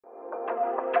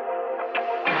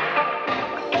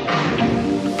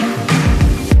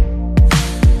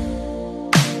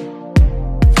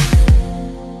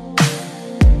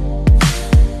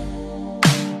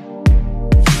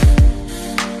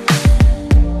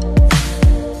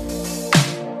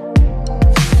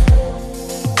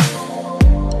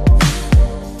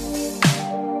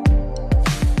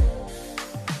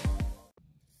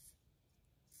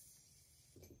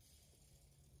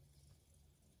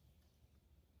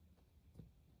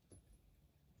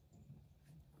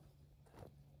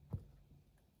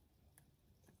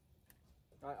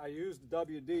I use the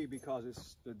WD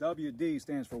because the WD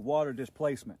stands for water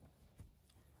displacement.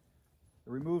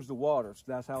 It removes the water, so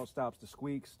that's how it stops the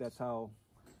squeaks. That's how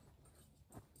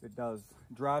it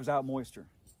drives out moisture.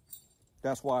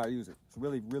 That's why I use it. It's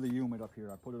really, really humid up here.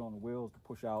 I put it on the wheels to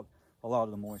push out a lot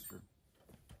of the moisture.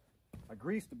 I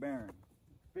grease the bearing,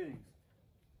 fittings.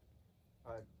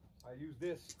 I use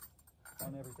this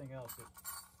on everything else that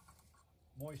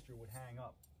moisture would hang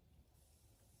up.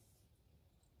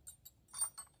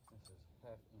 This is ½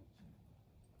 inch.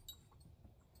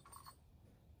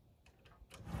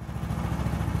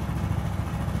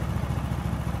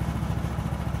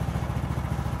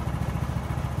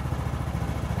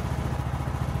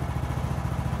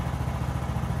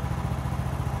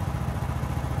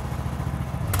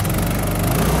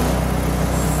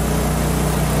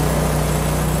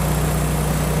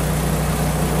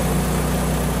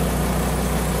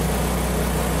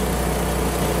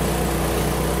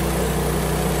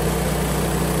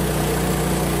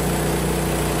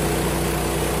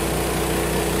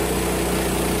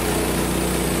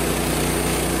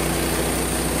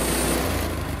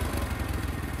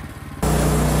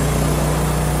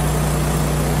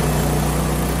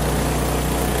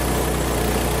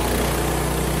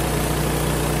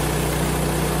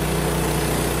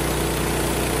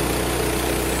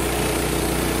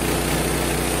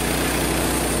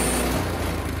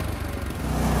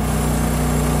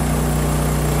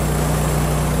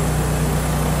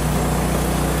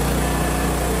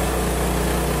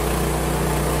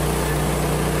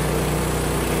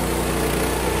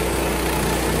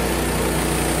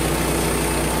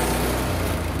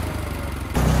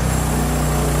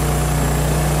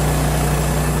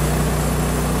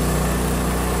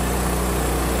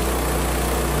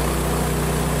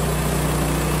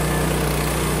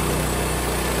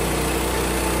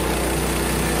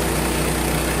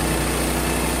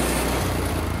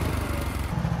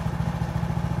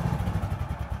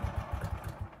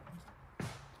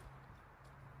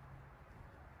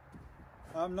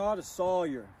 I'm not a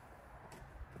sawyer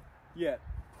yet.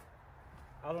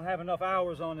 I don't have enough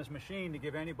hours on this machine to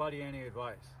give anybody any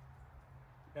advice.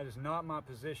 That is not my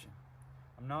position.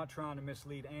 I'm not trying to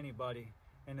mislead anybody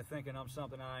into thinking I'm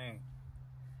something I ain't.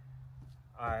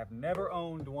 I have never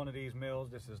owned one of these mills.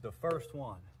 This is the first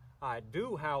one. I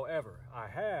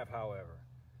have, however,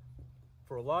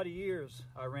 for a lot of years,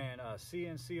 I ran a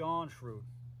CNC Anschroot,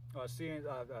 a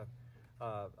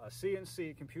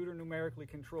CNC, computer numerically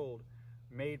controlled,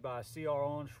 made by CR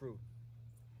Anschroot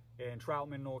in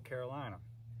Troutman, North Carolina.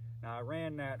 Now, I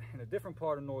ran that in a different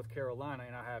part of North Carolina,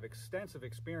 and I have extensive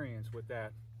experience with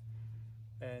that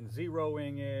and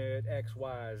zeroing it, X,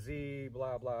 Y, Z,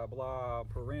 blah, blah, blah,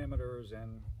 parameters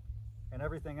and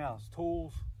everything else,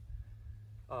 tools,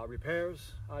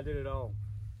 repairs. I did it all.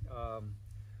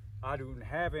 I don't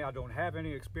have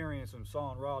any experience in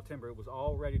sawing raw timber. It was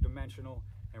already dimensional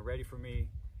and ready for me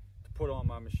to put on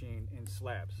my machine in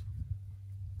slabs.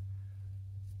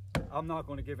 I'm not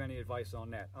going to give any advice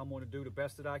on that. I'm going to do the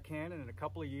best that I can, and in a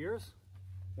couple of years,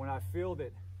 when I feel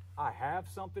that I have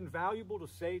something valuable to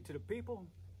say to the people,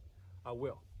 I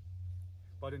will.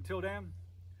 But until then,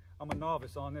 I'm a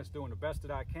novice on this, doing the best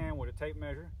that I can with a tape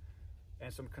measure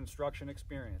and some construction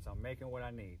experience. I'm making what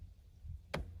I need.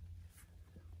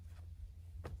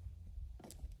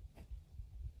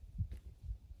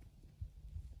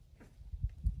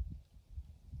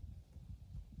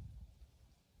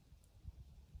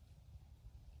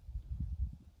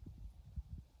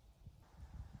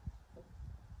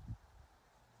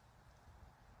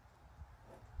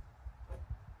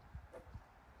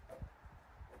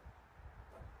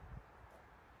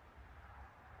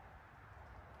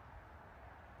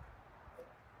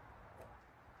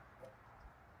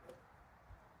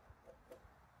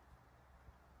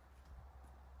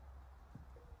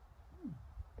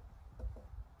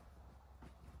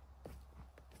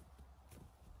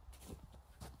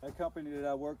 That company that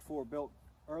I worked for built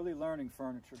early learning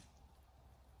furniture,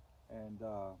 and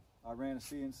I ran a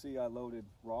CNC. I loaded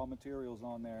raw materials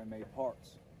on there and made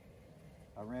parts.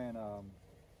 I ran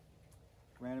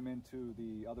them into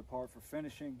the other part for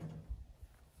finishing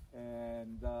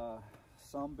and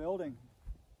some building.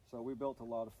 So we built a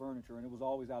lot of furniture, and it was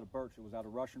always out of birch. It was out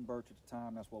of Russian birch at the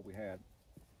time. That's what we had.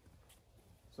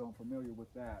 So I'm familiar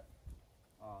with that.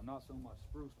 Not so much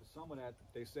spruce, but some of that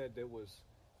they said there was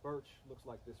birch. Looks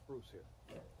like this spruce here.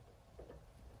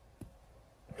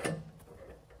 Yeah,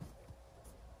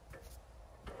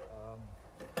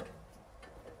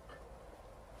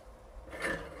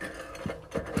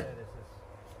 this is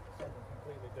something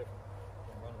completely different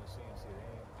from running a CNC.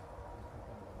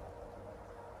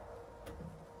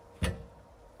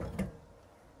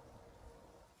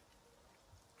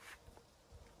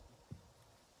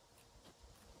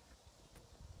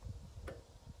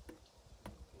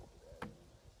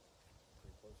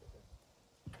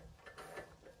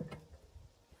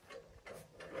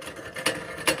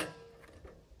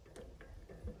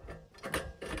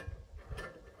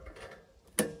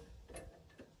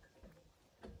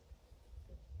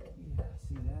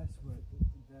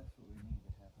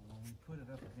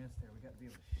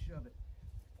 shove it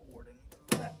forward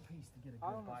into that piece to get a good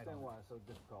I don't bite understand on why it's so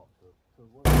difficult to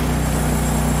work.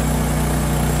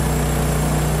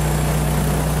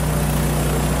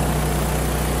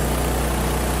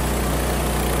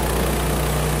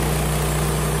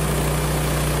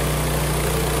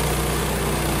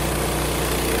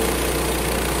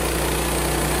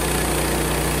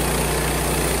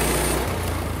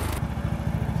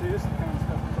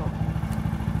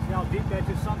 Deep that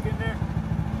just sunk in there.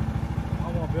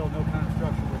 I won't build no kind of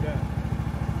structure with that.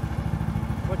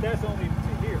 But that's only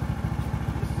to here.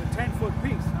 This is a 10-foot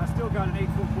piece. I still got an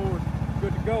 8-foot board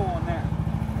good to go on that.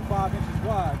 5 inches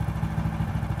wide.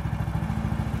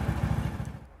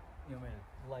 You want me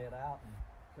to lay it out and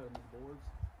cut them in boards?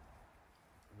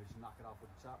 And we just knock it off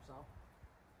with the chop saw?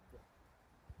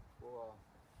 We'll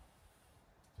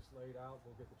just lay it out.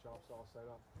 We'll get the chop saw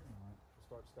set up. We'll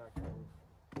start stacking the roof.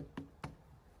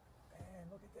 Man,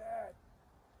 look at that.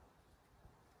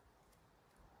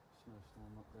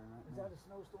 Snowstorm up there right Is now. that a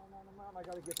snowstorm on the mountain? I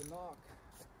gotta get the knock.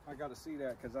 I gotta see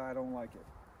that because I don't like it.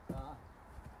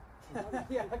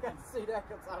 Yeah, I got to see that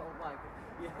because I don't like it.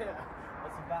 Yeah,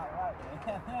 that's about right,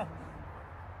 man.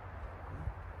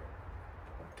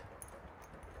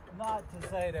 Not to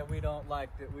say that we don't like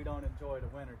that, we don't enjoy the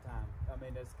winter time. I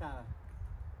mean, it's kind of,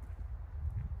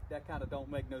 that kind of don't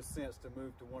make no sense to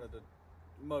move to one of the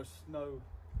most snow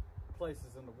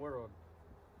places in the world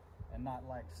and not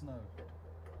like snow.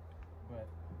 But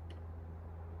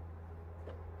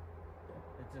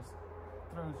it just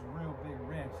throws a real big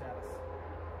wrench at us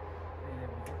being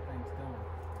able to get things done.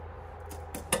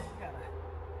 Gotta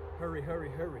hurry, hurry,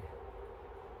 hurry.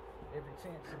 Every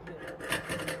chance you get.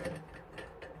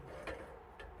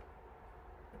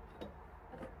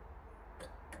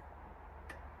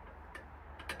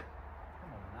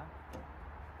 Come on now.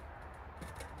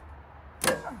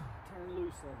 Turn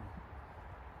loose on me.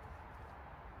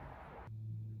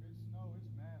 If it's snow, it's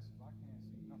massive. I can't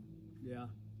see nothing. Yeah.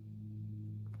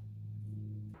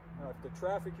 If the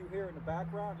traffic you hear in the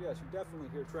background, yes, you definitely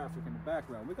hear traffic in the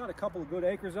background. We got a couple of good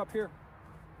acres up here,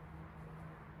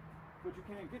 but you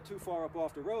can't get too far up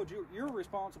off the road. You're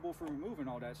responsible for removing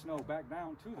all that snow back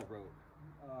down to the road.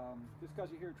 Just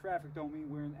because you hear traffic don't mean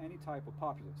we're in any type of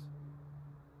populace.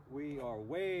 We are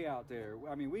way out there.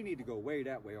 I mean, we need to go way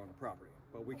that way on the property,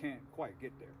 but we can't quite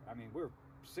get there. I mean, we're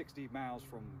 60 miles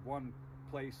from one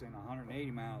place and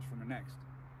 180 miles from the next.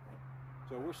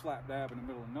 So we're slap dab in the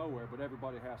middle of nowhere, but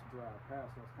everybody has to drive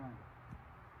past us, kind of.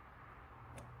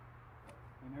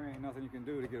 And there ain't nothing you can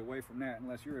do to get away from that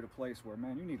unless you're at a place where,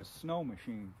 man, you need a snow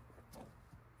machine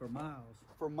For miles.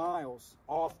 for miles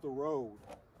off the road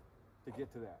to get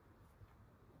to that.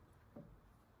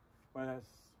 But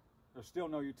there's still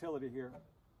no utility here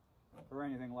or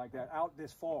anything like that out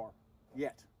this far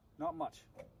yet. Not much.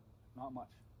 Not much.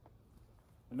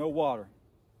 And no water.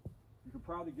 You could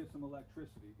probably get some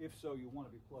electricity. If so, you want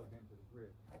to be plugged into the grid.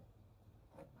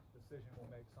 Decision we'll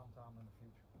make sometime in the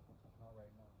future. Not right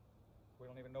now. We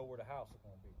don't even know where the house is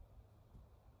going to be.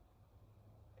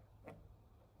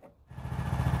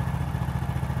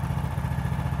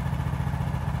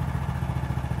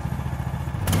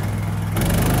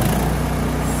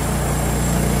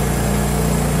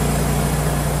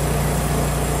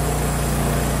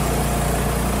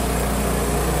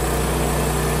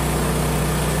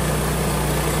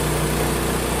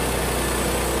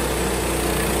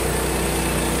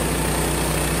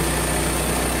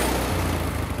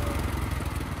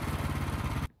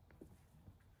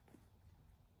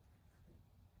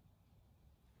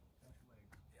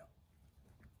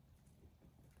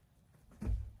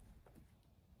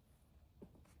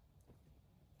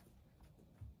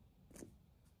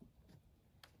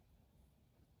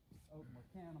 Open a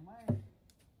can of mash.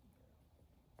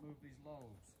 Move these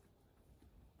loads.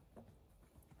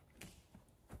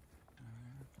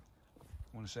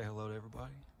 Want to say hello to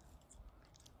everybody?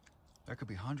 There could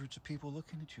be hundreds of people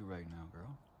looking at you right now,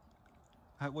 girl.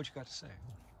 What you got to say?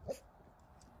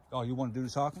 Oh, you want to do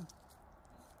the talking?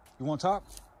 You want to talk?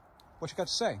 What you got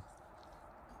to say?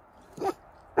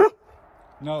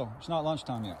 No, it's not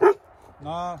lunchtime yet.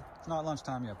 No, it's not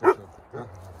lunchtime yet, Bishop. Huh?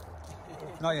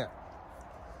 Not yet.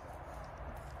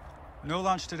 No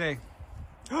lunch today.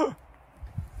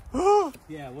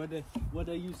 Yeah, what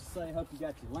they used to say, hope you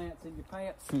got your lance in your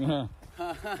pants. Yeah.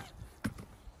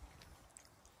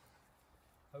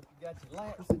 Hope you got your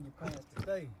lance in your pants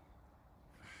today.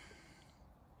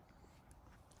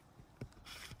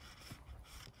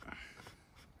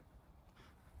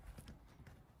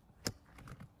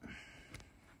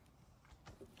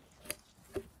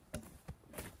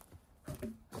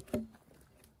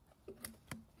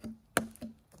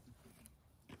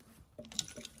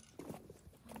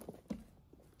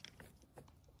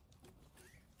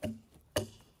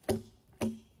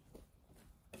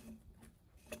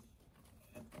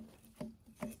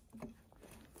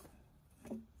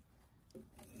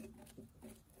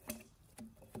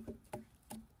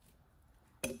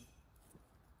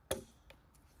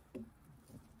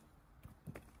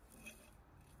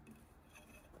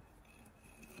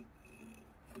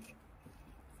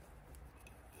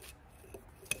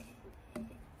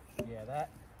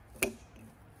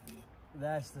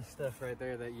 that's the stuff right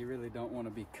there that you really don't want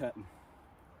to be cutting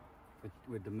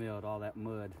with the mill, all that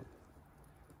mud.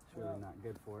 It's really not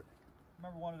good for it.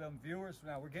 Remember one of them viewers?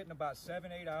 Now we're getting about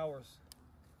 7-8 hours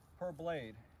per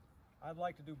blade. I'd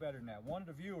like to do better than that. One of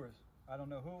the viewers, I don't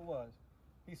know who it was,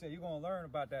 he said, you're going to learn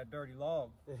about that dirty log.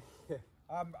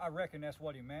 I reckon that's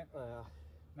what he meant.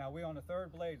 Now we're on the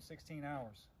third blade, 16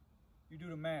 hours. You do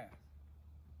the math.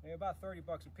 They're about 30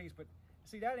 bucks a piece, but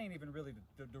see, that ain't even really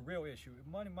the real issue.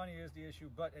 Money is the issue,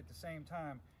 but at the same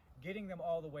time, getting them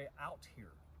all the way out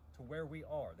here to where we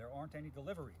are, there aren't any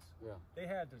deliveries. Yeah. They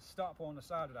had to stop on the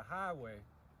side of the highway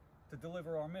to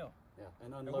deliver our mill.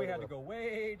 Yeah, and we had to go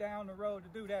way down the road to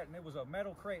do that, and it was a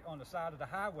metal crate on the side of the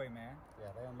highway, man. Yeah,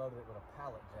 they unloaded it with a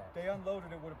pallet jack. They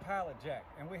unloaded it with a pallet jack,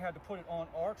 and we had to put it on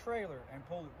our trailer and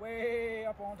pull it way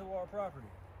up onto our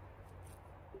property.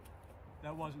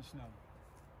 That wasn't snow.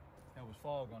 That was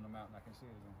fog on the mountain. I can see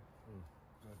it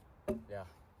again.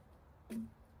 Yeah.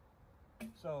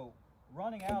 So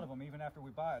running out of them, even after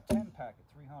we buy a 10 pack at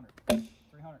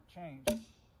 300 change,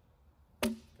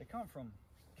 they come from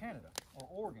Canada or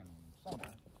Oregon,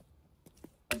 somewhere.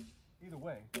 Either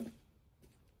way,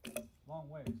 long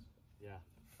ways. Yeah.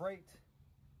 Freight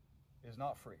is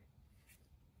not free.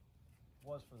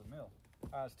 Was for the mill.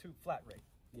 It's too flat rate.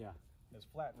 Yeah. There's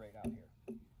flat rate out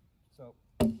here. So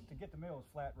to get the mill is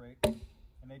flat rate,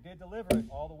 and they did deliver it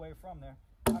all the way from there.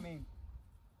 I mean,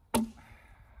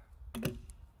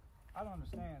 I don't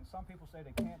understand. Some people say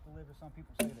they can't deliver. Some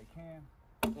people say they can.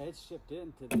 Yeah, it's shipped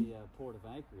into the port of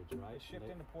Anchorage, right? It's shipped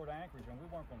into Port of Anchorage, and we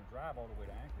weren't going to drive all the way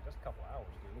to Anchorage. That's a couple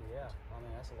hours, dude. Yeah, I mean,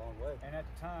 that's a long way. And at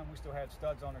the time, we still had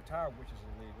studs on our tire, which is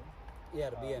illegal. Yeah,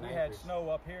 to be in we Anchorage. had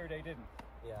snow up here, they didn't.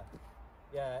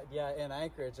 Yeah, in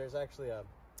Anchorage, there's actually a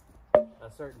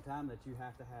certain time that you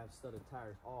have to have studded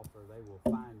tires off, or they will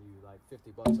fine you like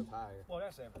 $50 a tire. Well,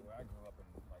 that's everywhere. I grew up in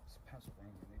like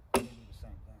Pennsylvania, and they do the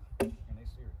same thing, and they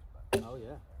serious about it. Oh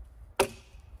yeah.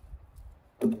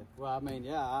 Well, I mean,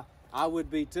 yeah, I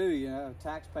would be too. You know,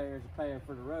 taxpayers are paying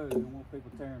for the roads. We don't want people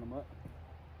tearing them up.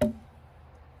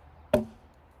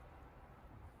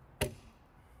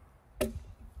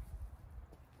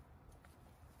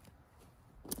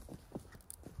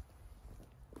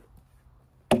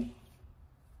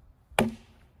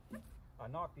 I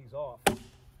knock these off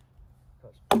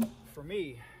because for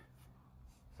me,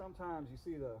 sometimes you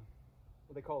see what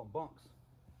they call them bunks,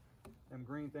 them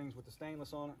green things with the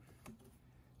stainless on it.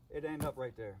 It end up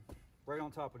right there, right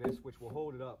on top of this, which will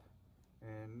hold it up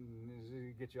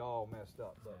and get you all messed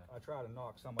up. But I try to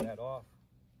knock some of that off,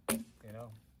 you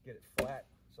know, get it flat,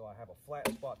 so I have a flat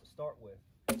spot to start with,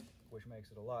 which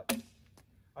makes it a lot.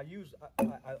 I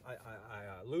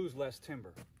lose less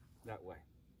timber that way,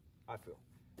 I feel.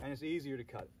 And it's easier to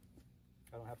cut it.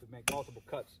 I don't have to make multiple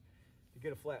cuts to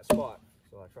get a flat spot.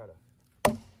 So I try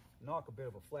to knock a bit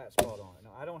of a flat spot on it.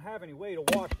 Now, I don't have any way to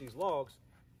wash these logs.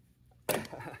 Yeah,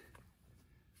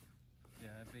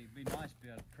 it'd be nice to be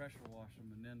able to pressure wash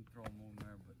them and then throw them on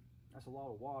there, but that's a lot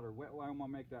of water. Why am I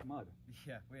make that mud?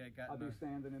 Yeah, we ain't got. I'll be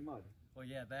standing in mud. Well,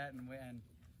 yeah, that and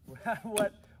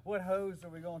what hose are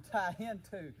we gonna tie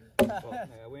into? Well,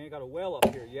 we ain't got a well up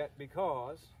here yet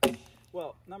because,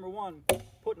 well, number one,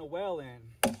 putting a well in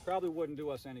probably wouldn't do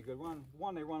us any good.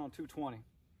 One, they run on 220.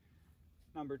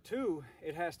 Number two,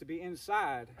 it has to be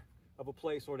inside of a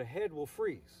place or the head will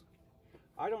freeze.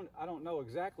 I don't know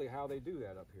exactly how they do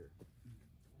that up here.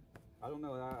 I don't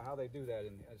know how they do that,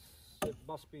 and it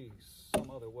must be some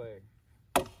other way.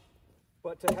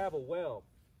 But to have a well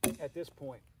at this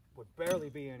point would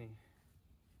barely be any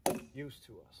use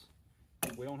to us.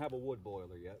 We don't have a wood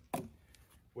boiler yet.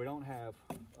 We don't have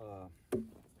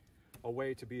a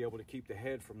way to be able to keep the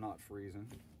head from not freezing.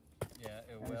 Yeah,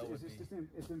 well,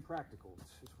 it's impractical.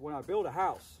 It's when I build a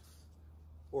house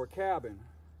or a cabin,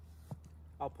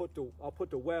 I'll put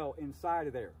the well inside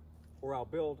of there, or I'll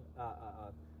build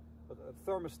a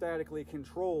thermostatically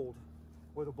controlled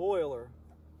with a boiler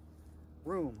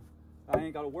room. I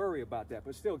ain't got to worry about that,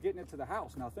 but still getting it to the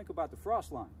house. Now think about the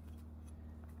frost line.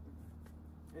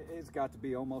 It's got to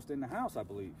be almost in the house, I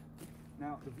believe.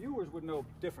 Now the viewers would know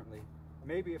differently.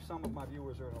 Maybe if some of my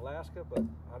viewers are in Alaska, but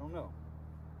I don't know.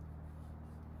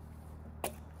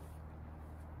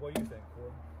 What do you think,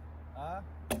 Corey?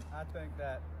 I think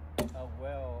that a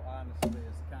well, honestly,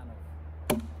 is kind of.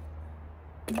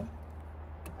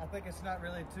 I think it's not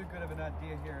really too good of an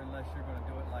idea here unless you're going to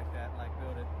do it like that, like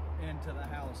build it into the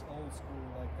house, old school,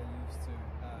 like they used to.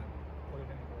 Put it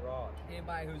in the garage.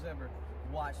 Anybody who's ever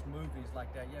watched movies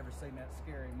like that, you ever seen that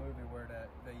scary movie where the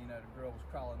girl was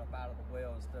crawling up out of the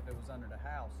well and stuff? It was under the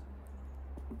house.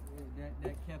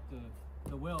 That kept the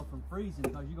the well from freezing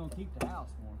because you're gonna keep the house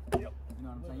warm. Yep. You know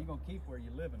what I'm saying? You're gonna keep where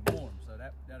you're living warm, so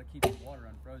that'll keep the water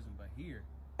unfrozen. But here,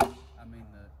 I mean,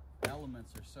 the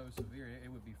elements are so severe,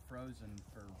 it would be frozen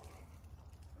for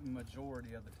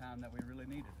majority of the time that we really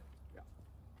needed it. Yeah.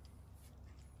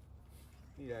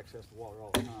 Need access to water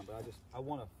all the time, but I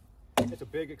want to. It's a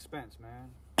big expense, man,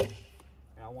 and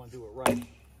I want to do it right. Do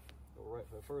it right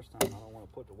for the first time. I don't want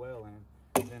to put the well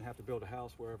in and then have to build a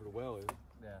house wherever the well is.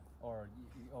 Yeah. Or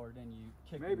then you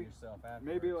kick yourself afterwards.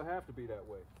 Maybe it'll have to be that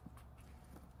way.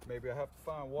 Maybe I have to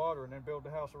find water and then build the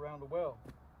house around the well.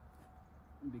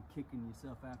 You'd be kicking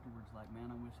yourself afterwards like, man,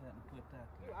 I wish I hadn't put that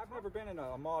there. I've never been in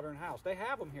a modern house. They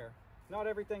have them here. Not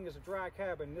everything is a dry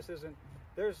cabin. This isn't.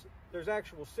 There's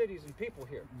actual cities and people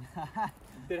here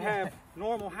that have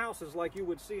normal houses like you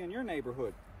would see in your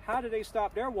neighborhood. How do they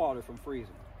stop their water from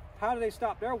freezing? How do they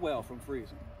stop their well from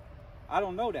freezing? I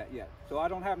don't know that yet. So I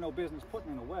don't have no business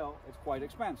putting in a well. It's quite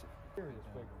expensive. But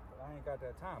I ain't got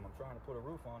that time. I'm trying to put a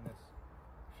roof on this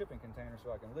shipping container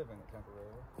so I can live in it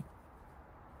temporarily.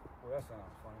 Well, that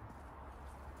sounds funny.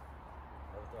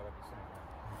 Never thought I'd be saying that.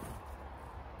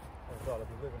 Never thought I'd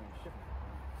be living in a shipping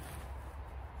container.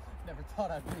 Never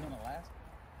thought I'd be in Alaska.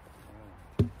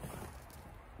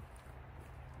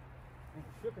 It's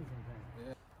a shipping container.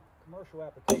 Yeah. Commercial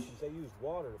applications, they use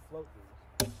water to float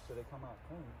these, so they come out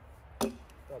clean.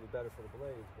 Probably better for the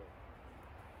blades, but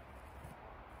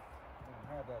we don't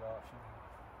have that option.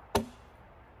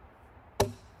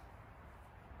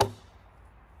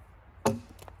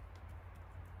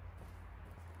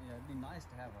 Yeah, it'd be nice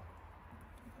to have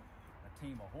a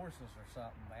team of horses or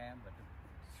something, man, but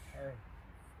Hey,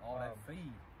 all that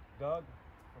feed. Doug,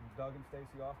 from Doug and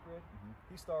Stacy Off-Grid,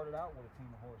 he started out with a team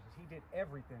of horses. He did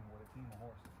everything with a team of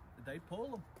horses. They pull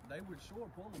them. They would sure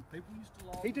pull them. People used to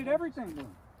log He did horses. everything with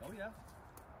them. Oh, yeah.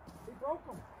 He broke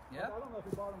them. Yeah. I don't know if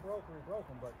he bought them broke or he broke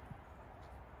them, but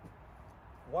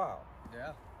wow.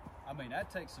 Yeah. I mean,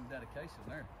 that takes some dedication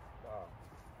there. Wow.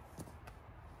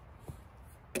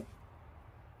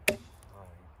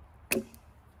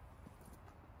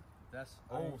 That's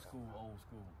old school, old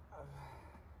school.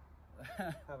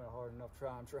 Having a hard enough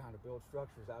time trying to build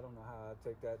structures. I don't know how I'd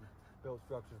take that and build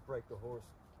structures, break the horse,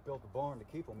 build the barn to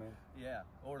keep them in. Yeah,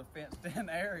 or the fenced in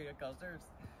area, because there's,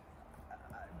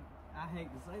 I hate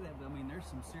to say that, but I mean, there's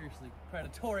some seriously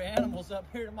predatory animals up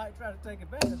here that might try to take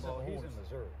advantage of a He's horse. in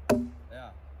Missouri.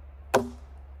 Yeah.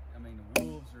 I mean, the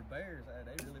wolves or bears,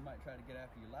 they really might try to get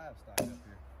after your livestock up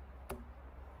here.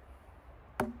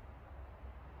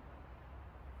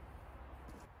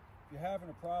 If you're having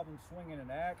a problem swinging an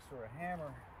axe or a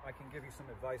hammer, I can give you some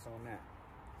advice on that.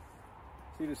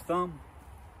 See this thumb?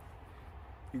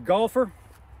 You golfer,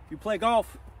 you play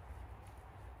golf,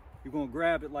 you're going to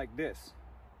grab it like this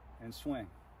and swing.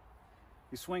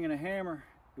 You're swinging a hammer,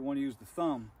 you want to use the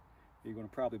thumb, you're going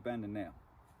to probably bend the nail.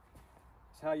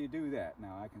 That's how you do that.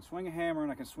 Now, I can swing a hammer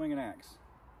and I can swing an axe.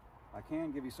 I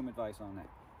can give you some advice on that.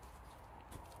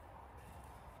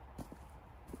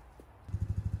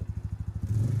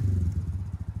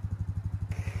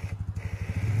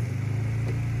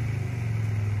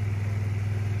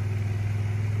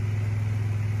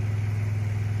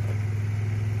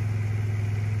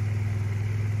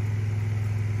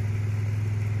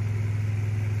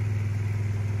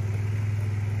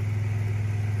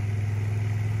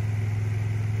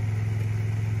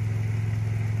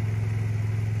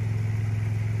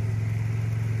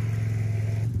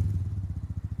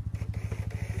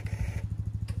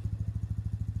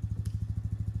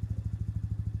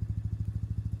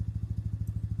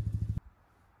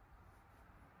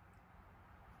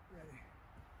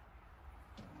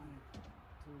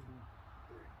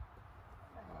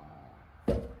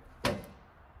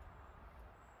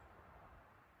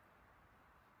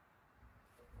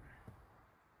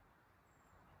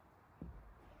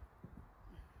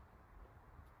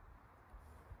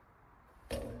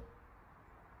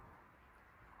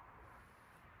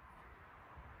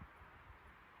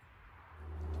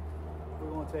 We're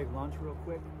going to take lunch real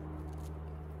quick.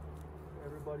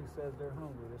 Everybody says they're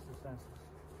hungry. This is census.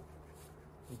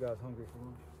 You guys hungry for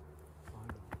lunch?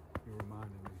 You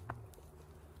reminded me.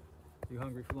 You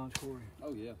hungry for lunch, Corey?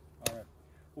 Oh, yeah. All right.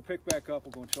 We'll pick back up.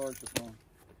 We're going to charge the phone.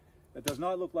 That does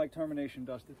not look like termination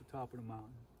dust at the top of the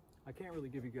mountain. I can't really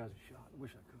give you guys a shot. I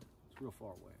wish I could. It's real far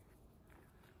away.